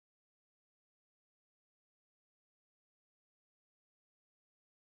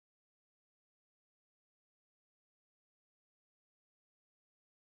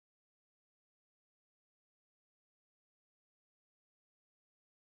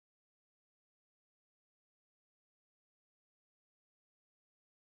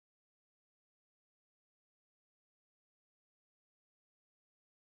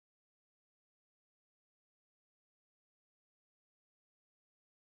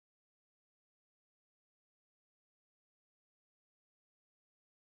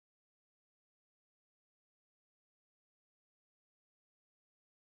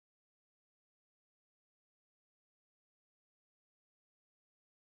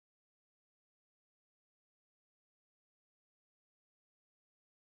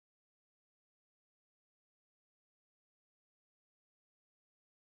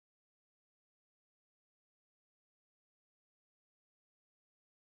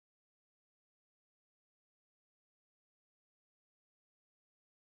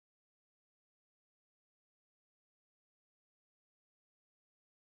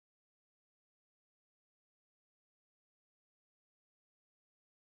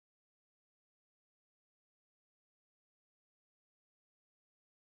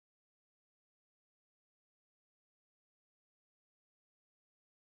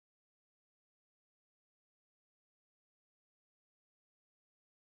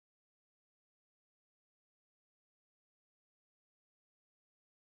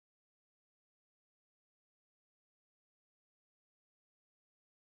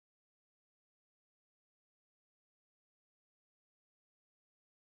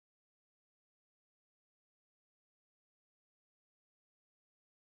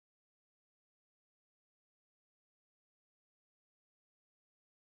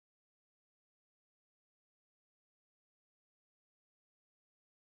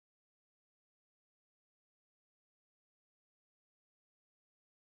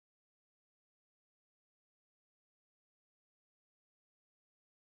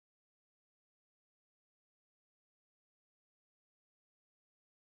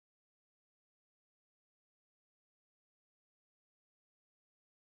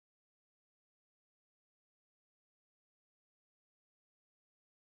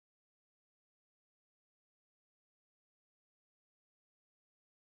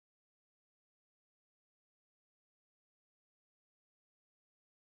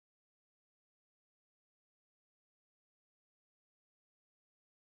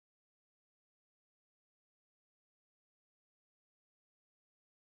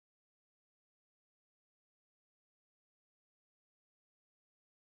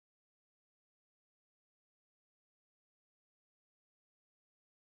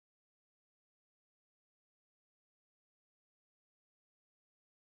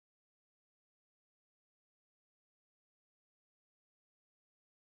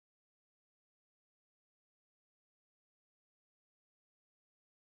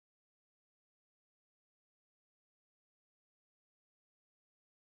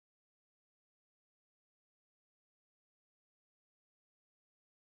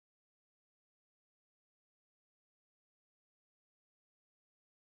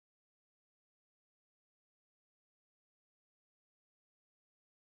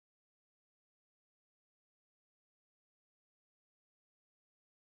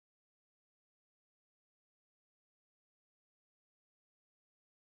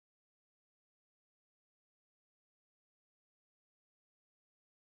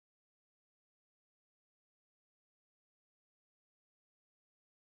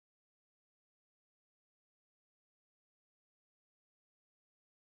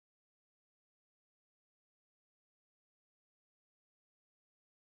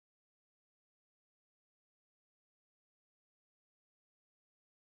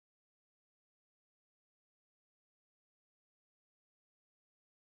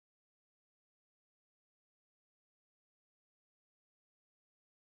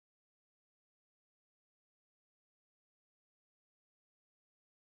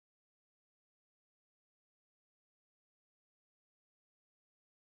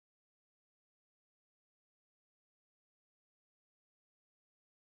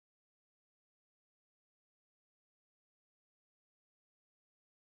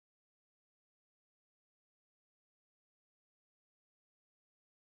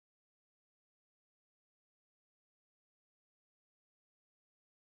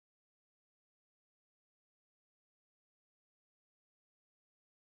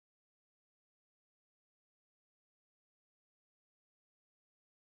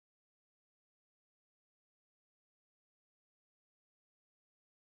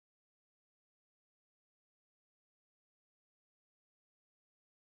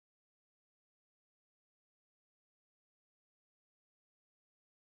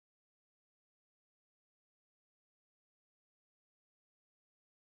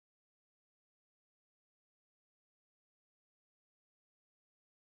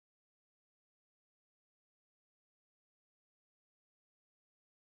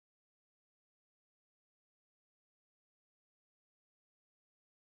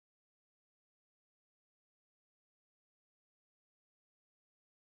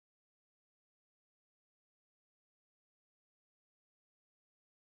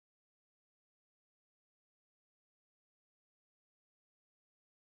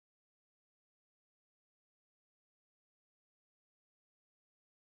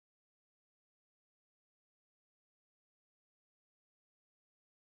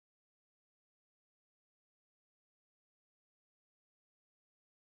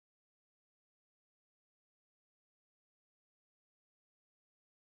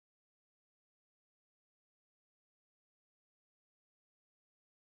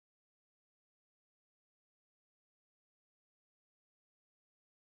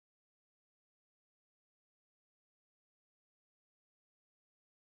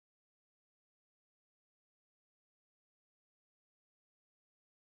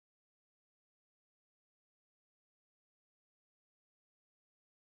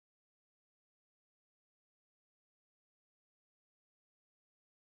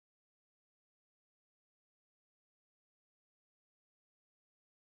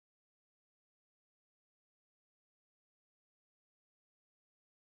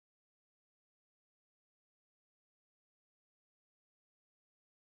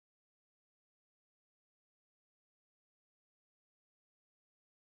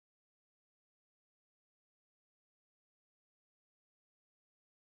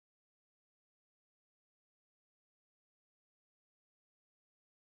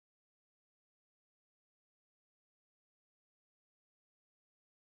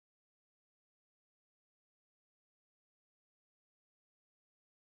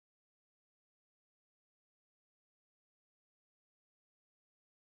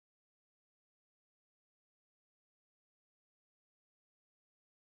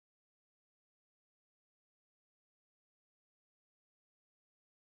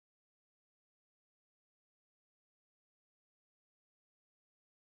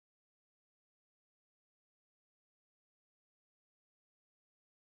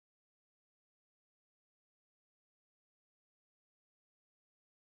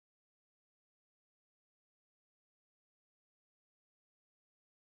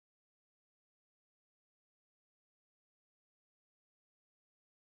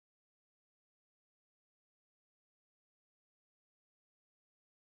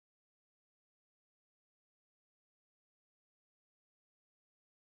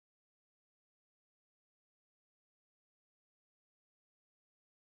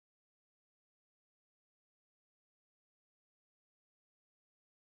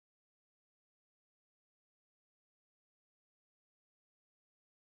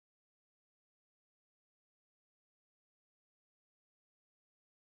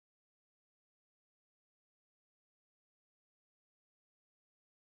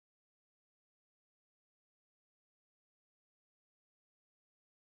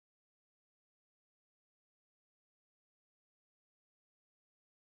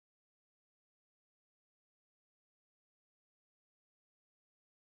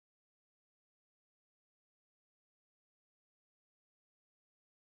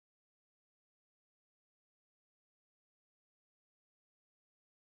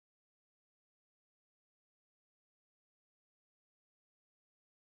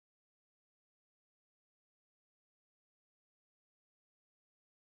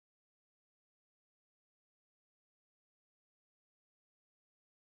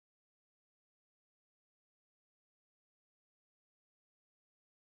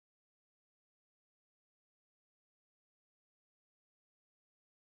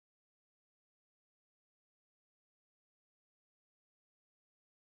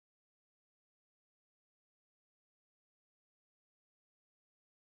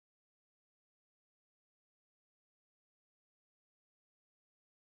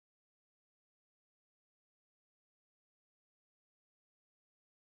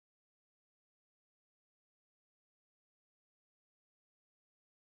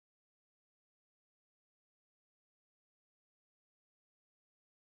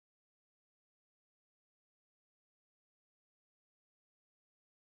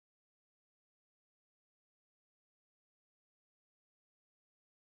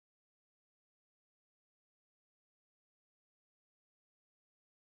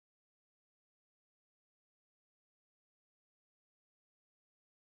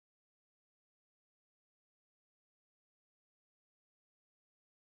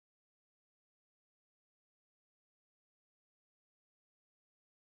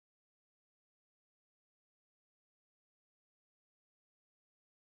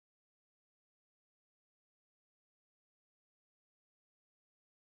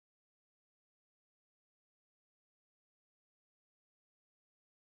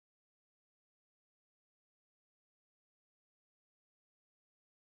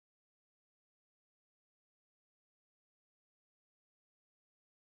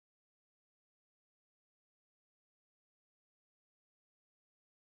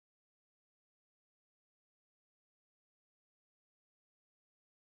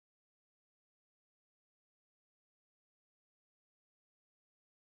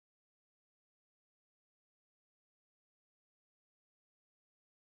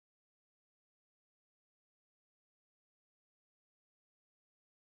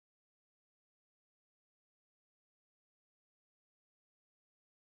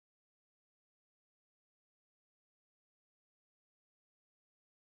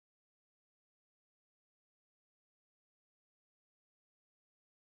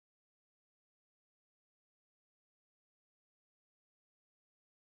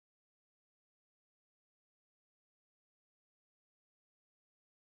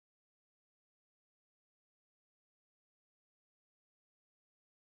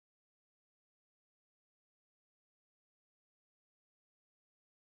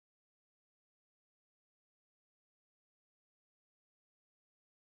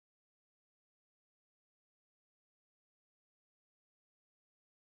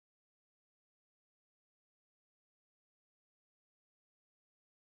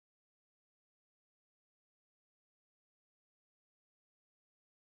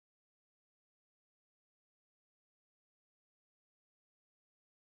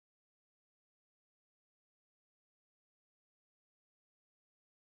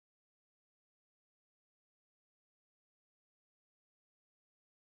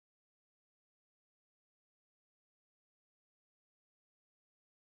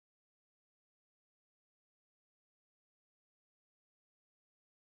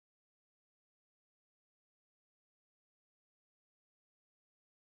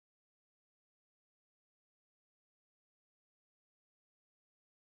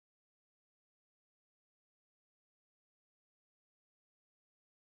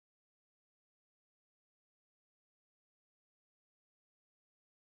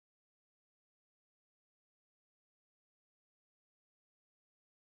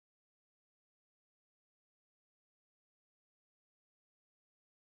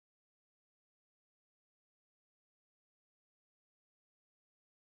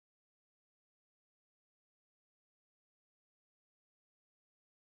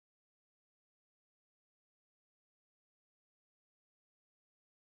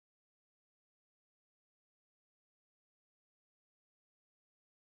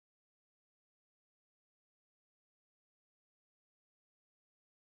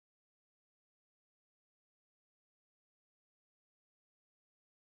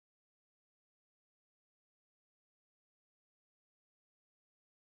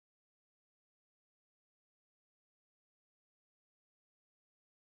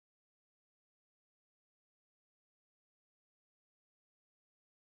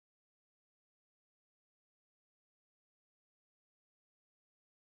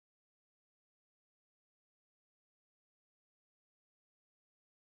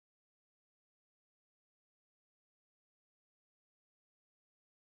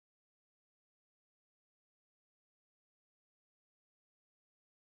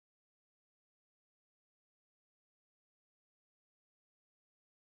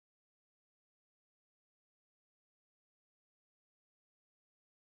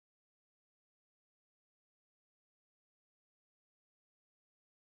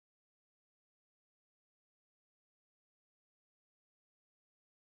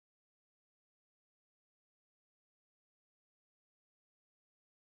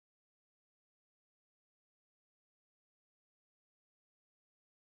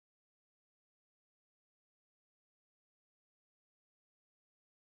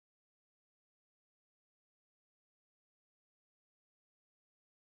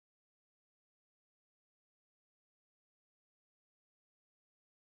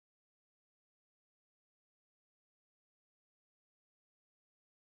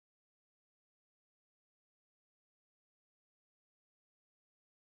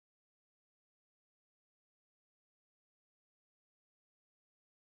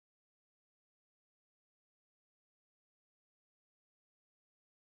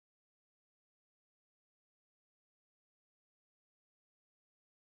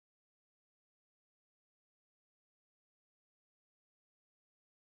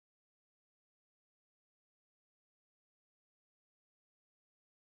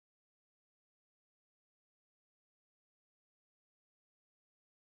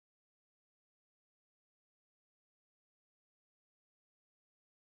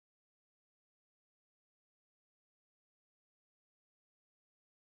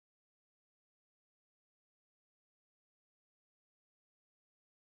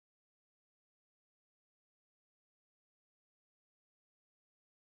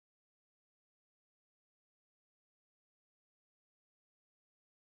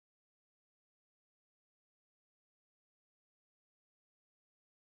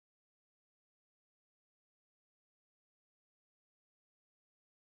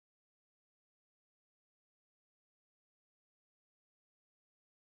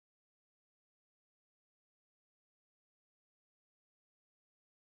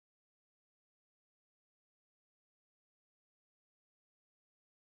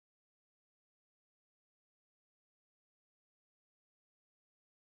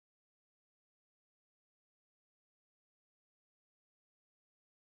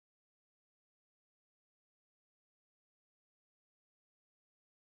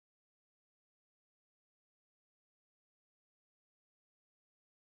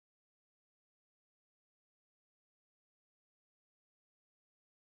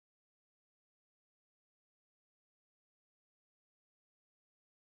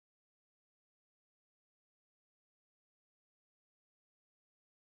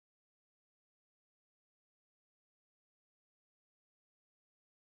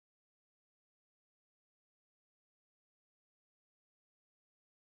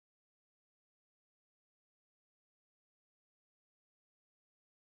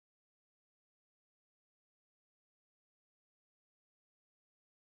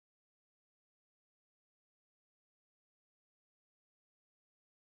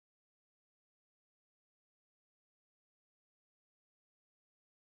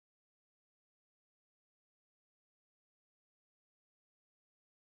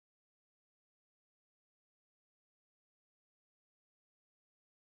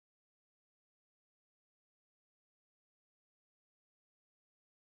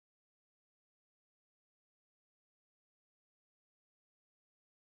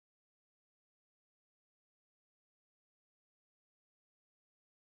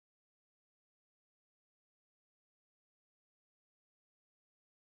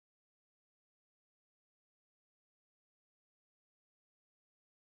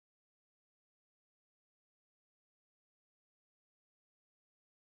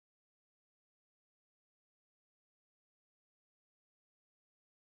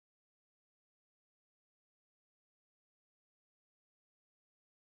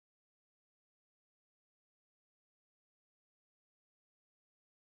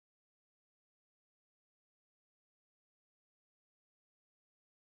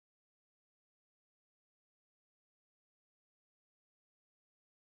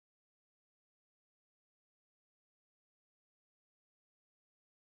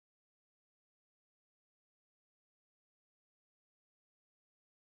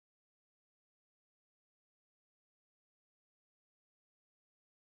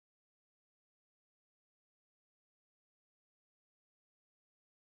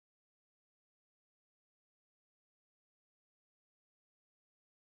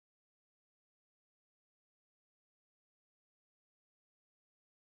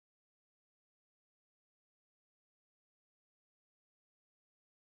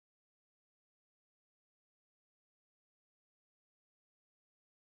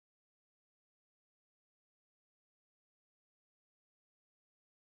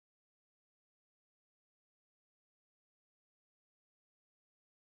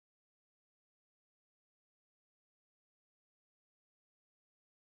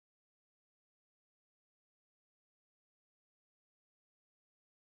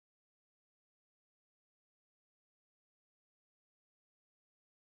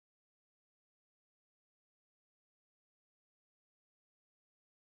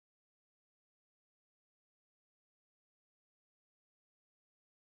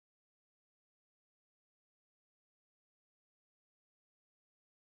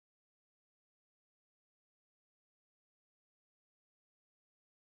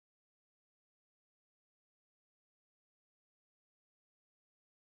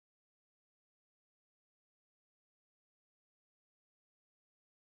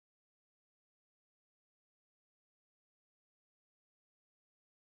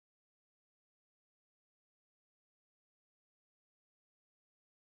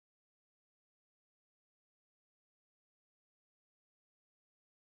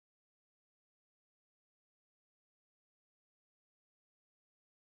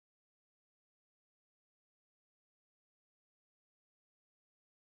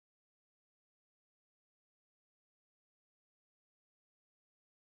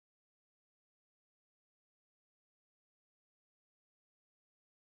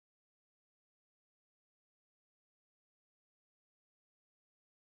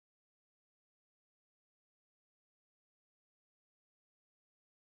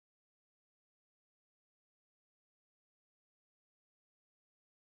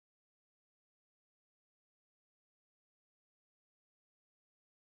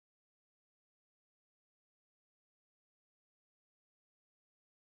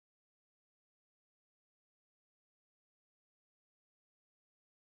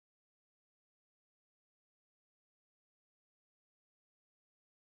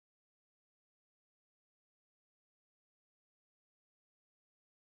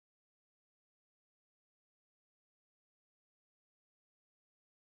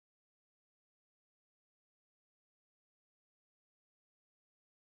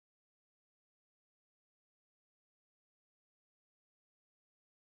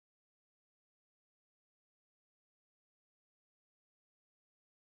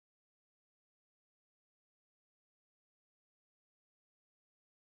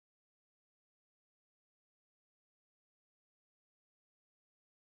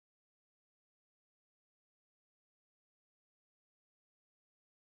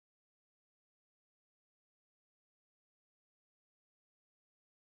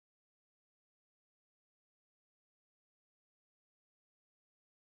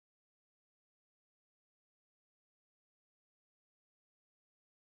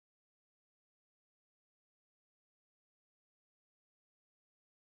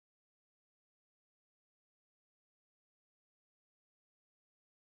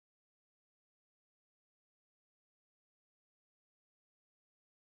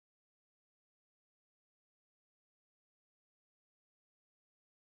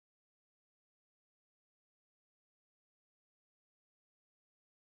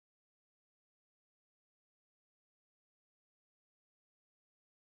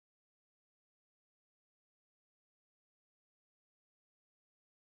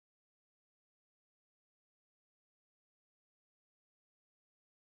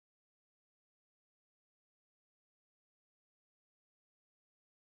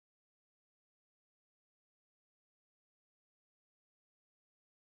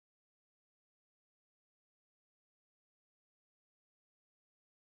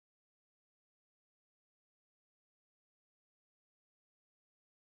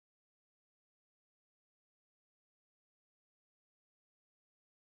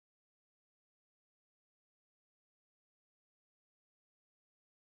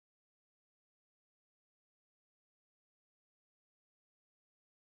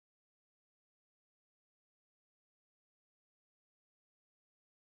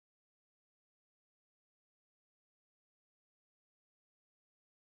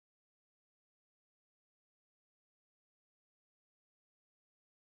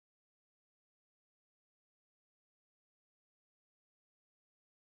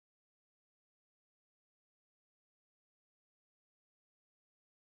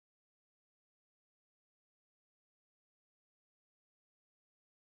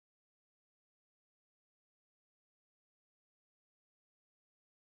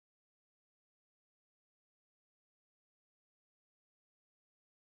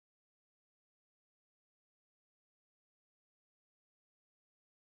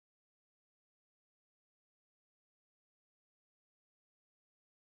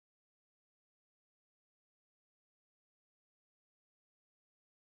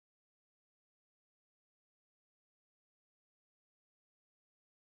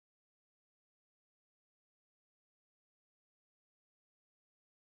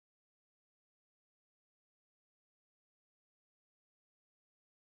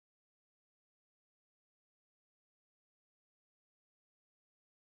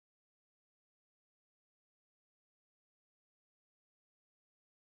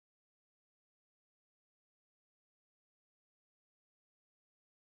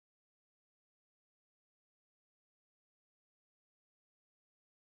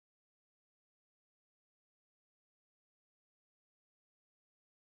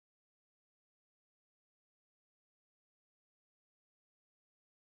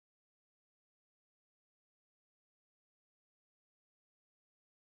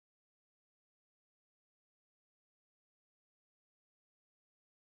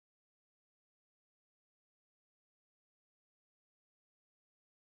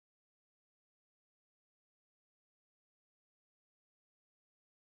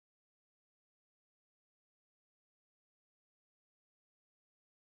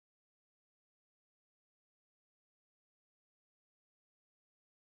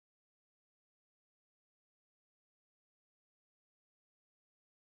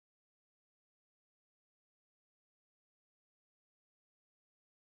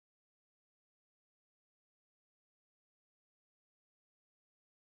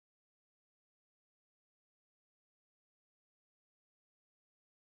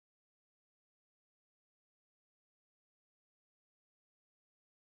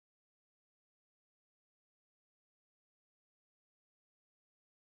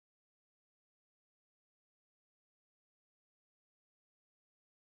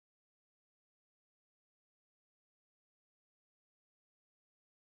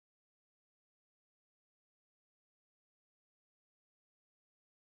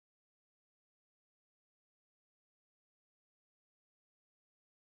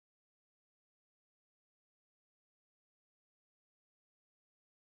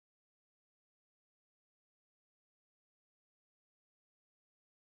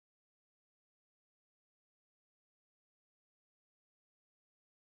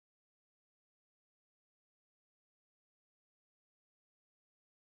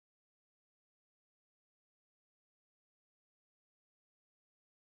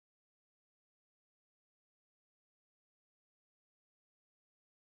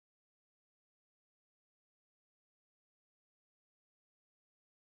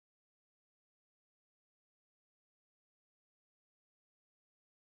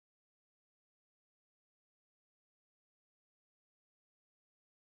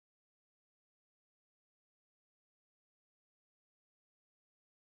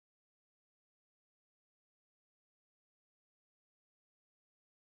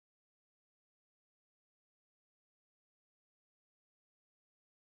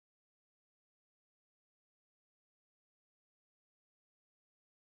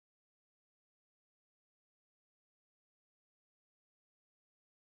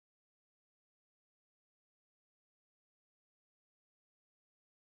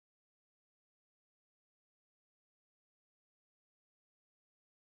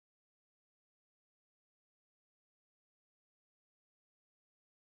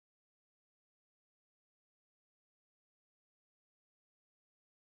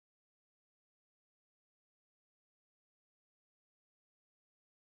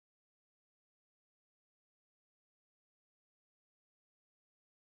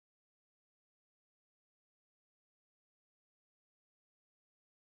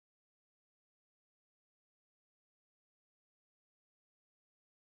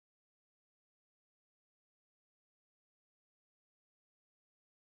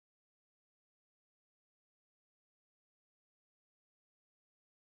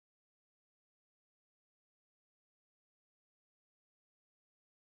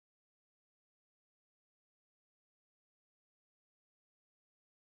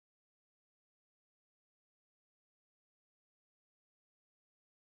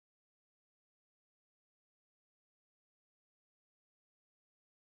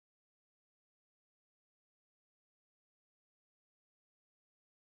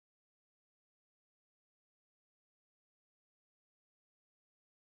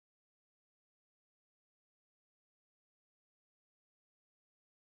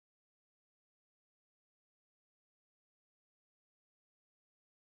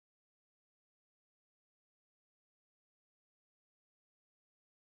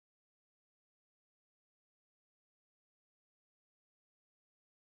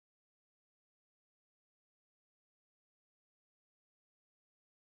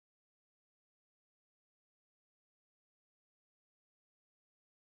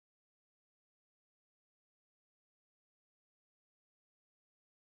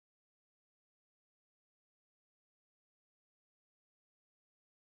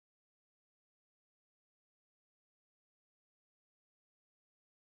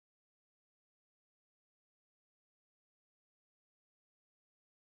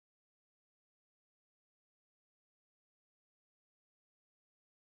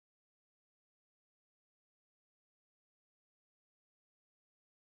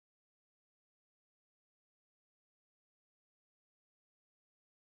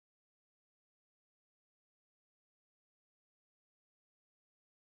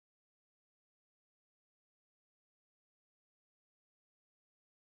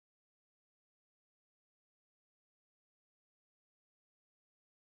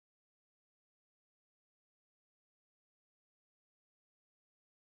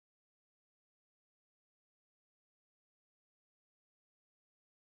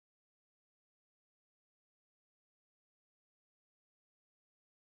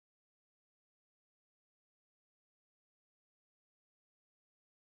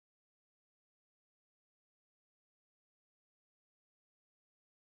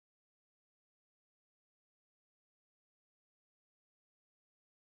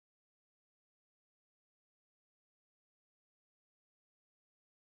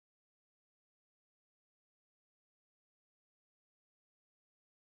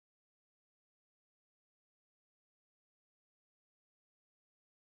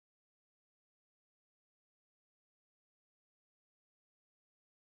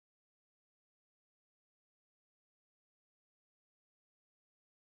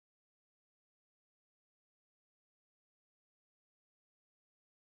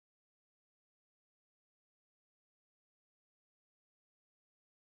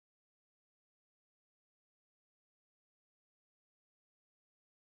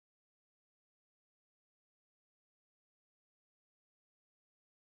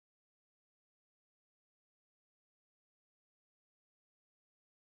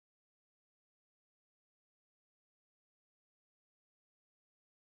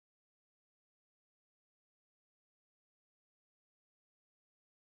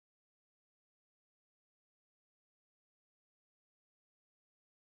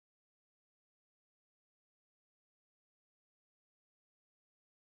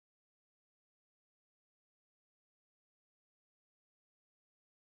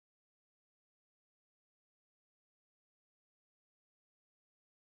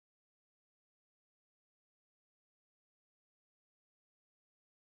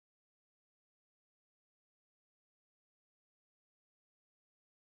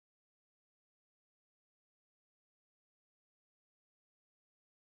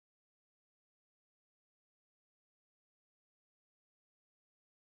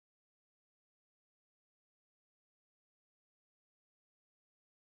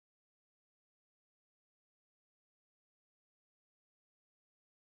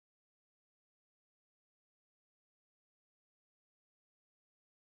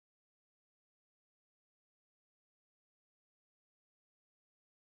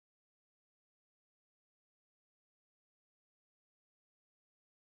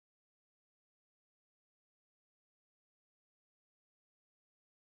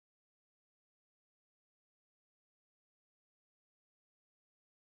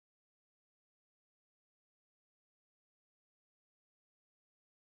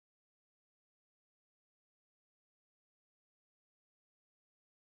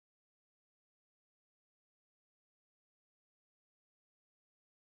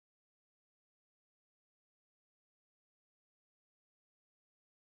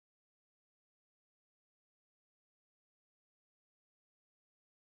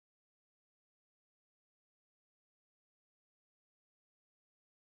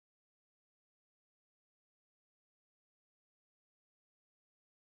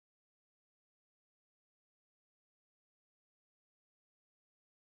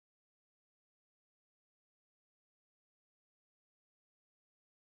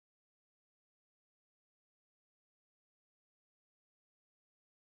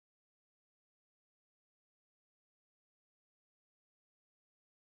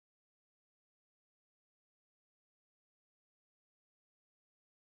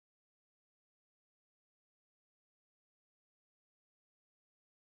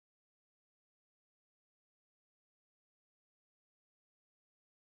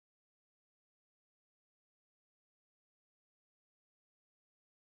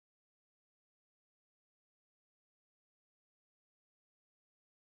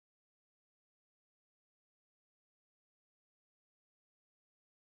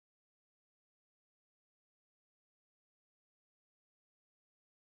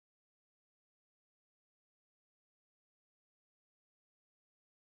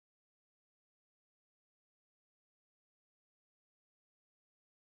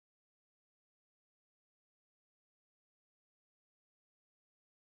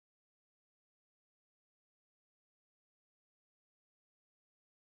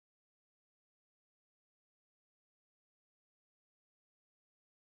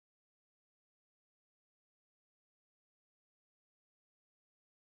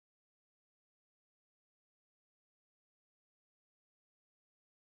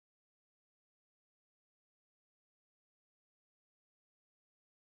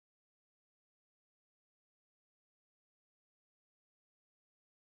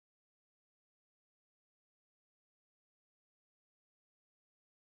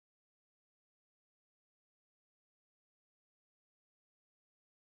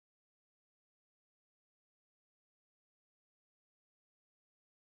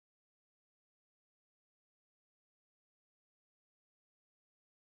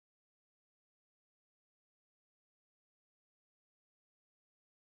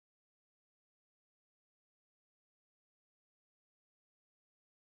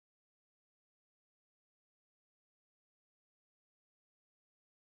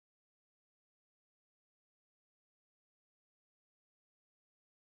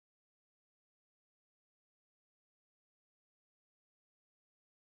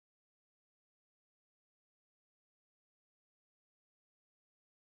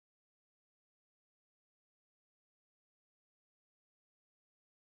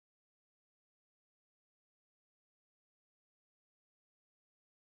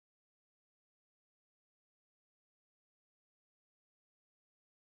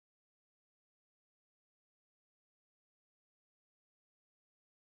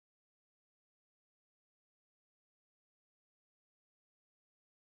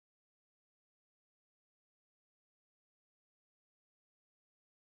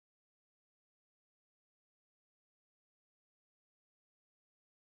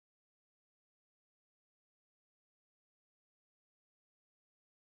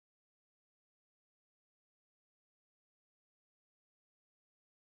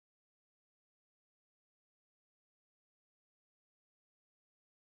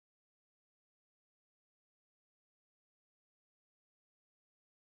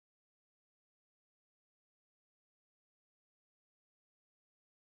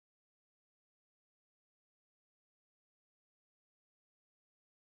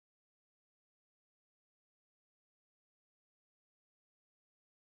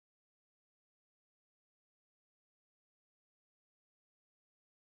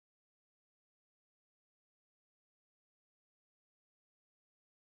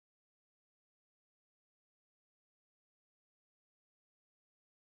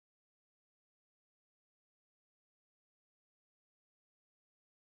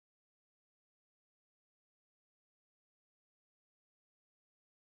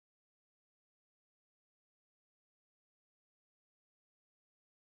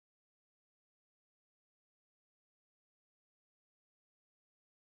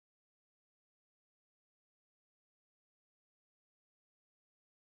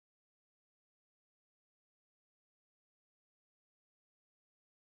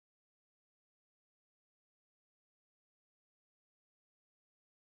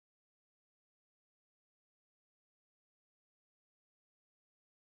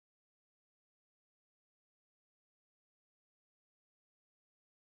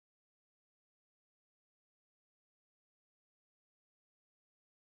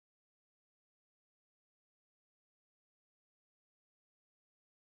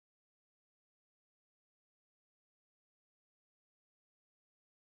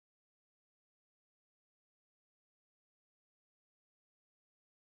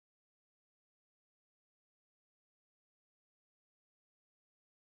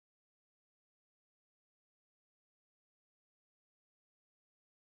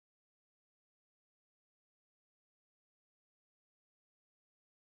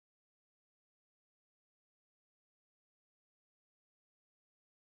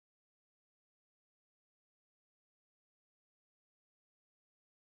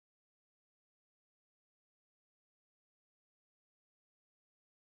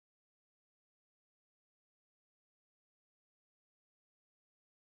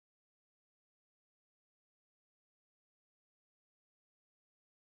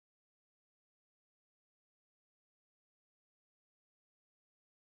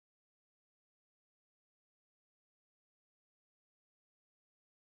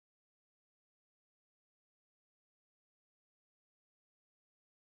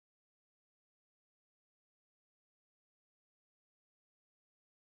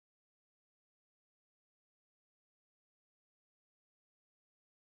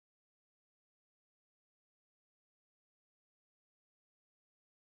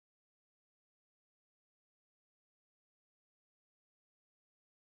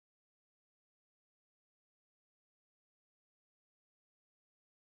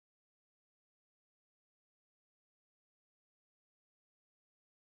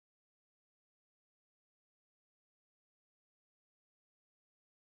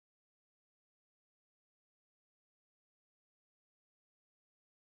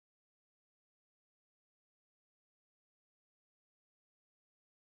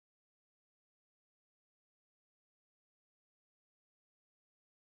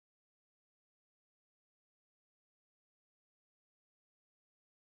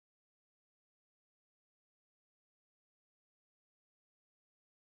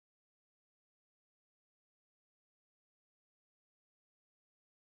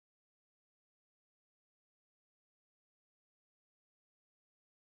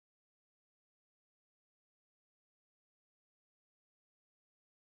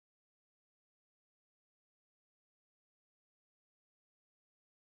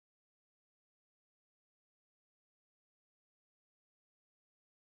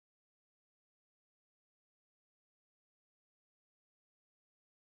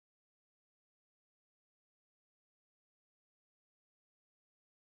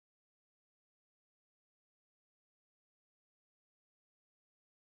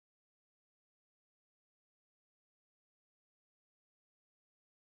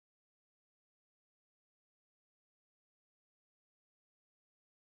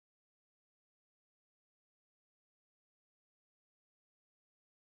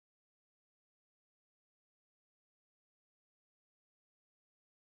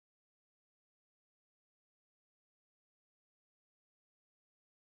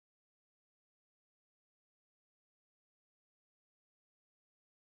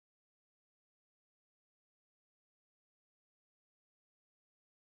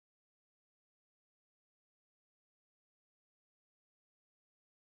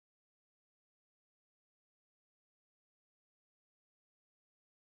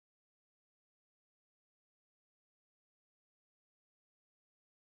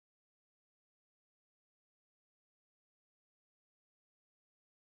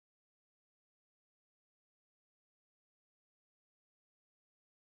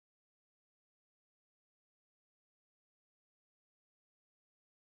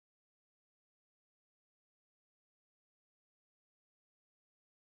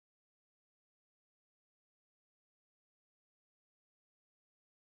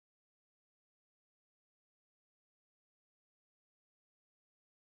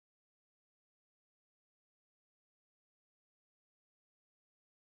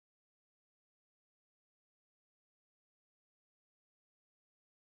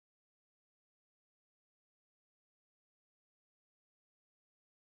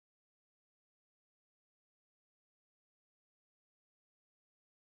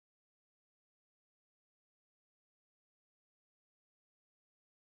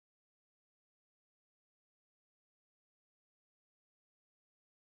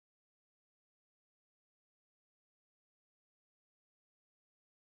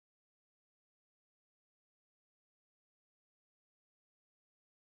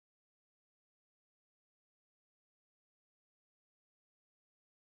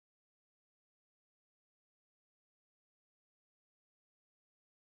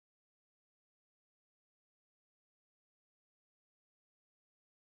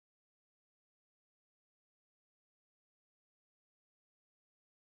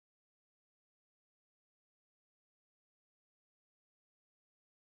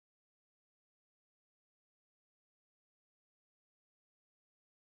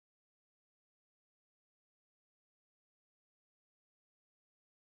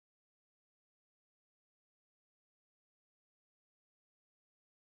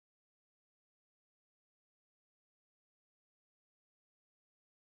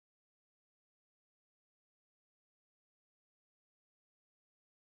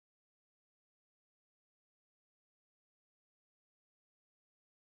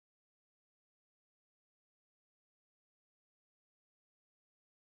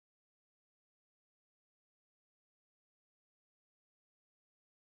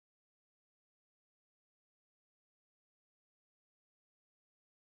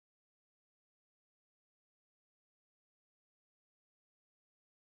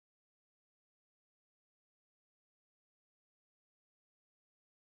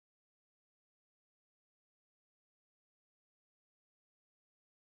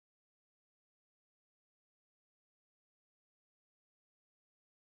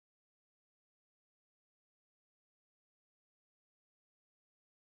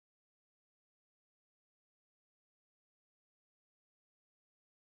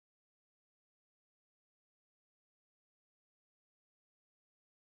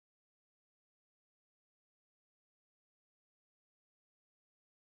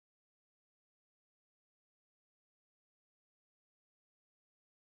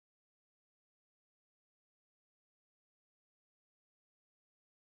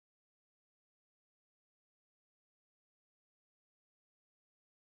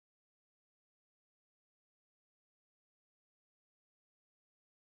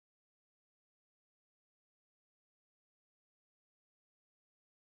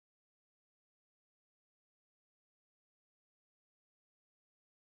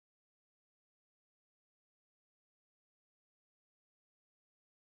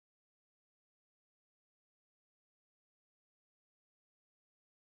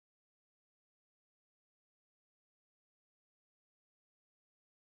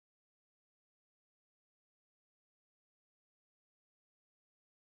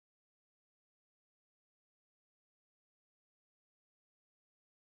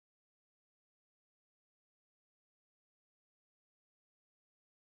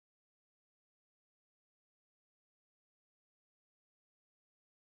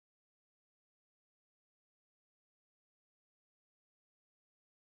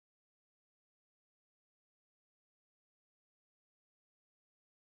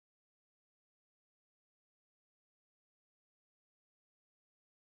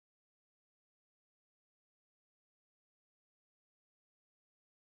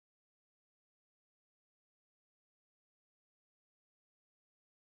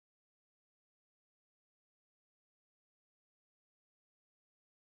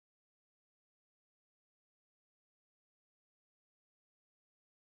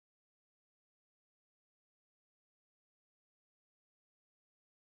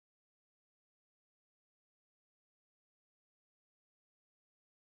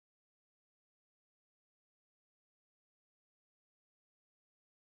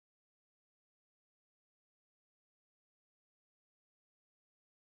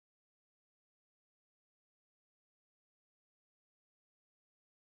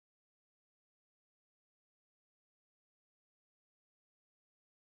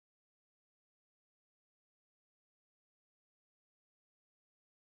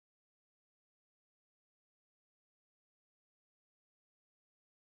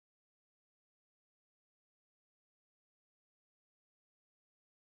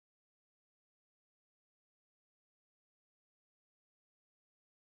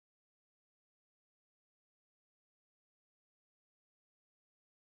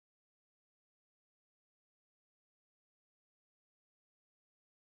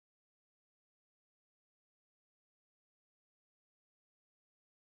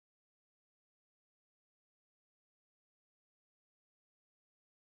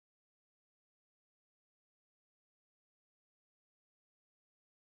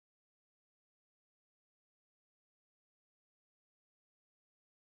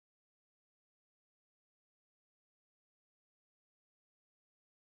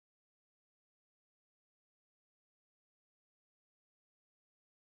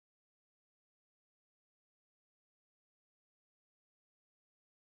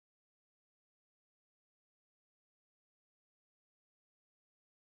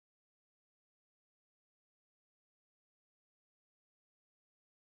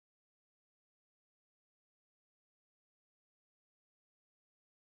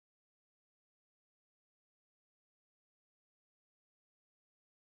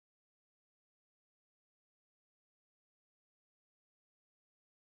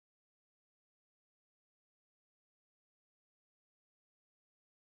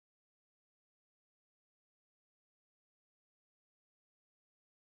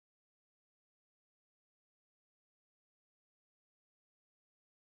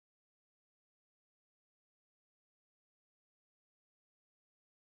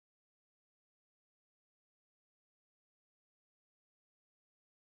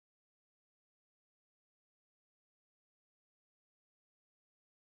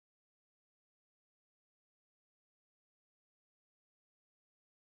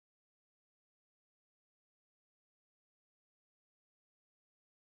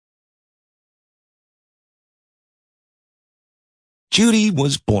 Judy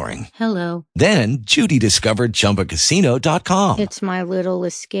was boring. Hello. Then Judy discovered ChumbaCasino.com. It's my little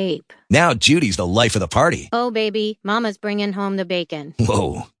escape. Now Judy's the life of the party. Oh, baby, mama's bringing home the bacon.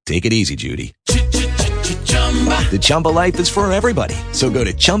 Whoa, take it easy, Judy. The Chumba life is for everybody. So go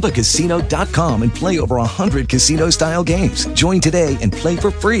to ChumbaCasino.com and play over 100 casino-style games. Join today and play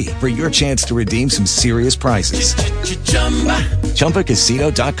for free for your chance to redeem some serious prizes.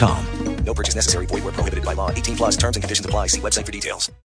 ChumbaCasino.com. No purchase necessary. Void where prohibited by law. 18 plus terms and conditions apply. See website for details.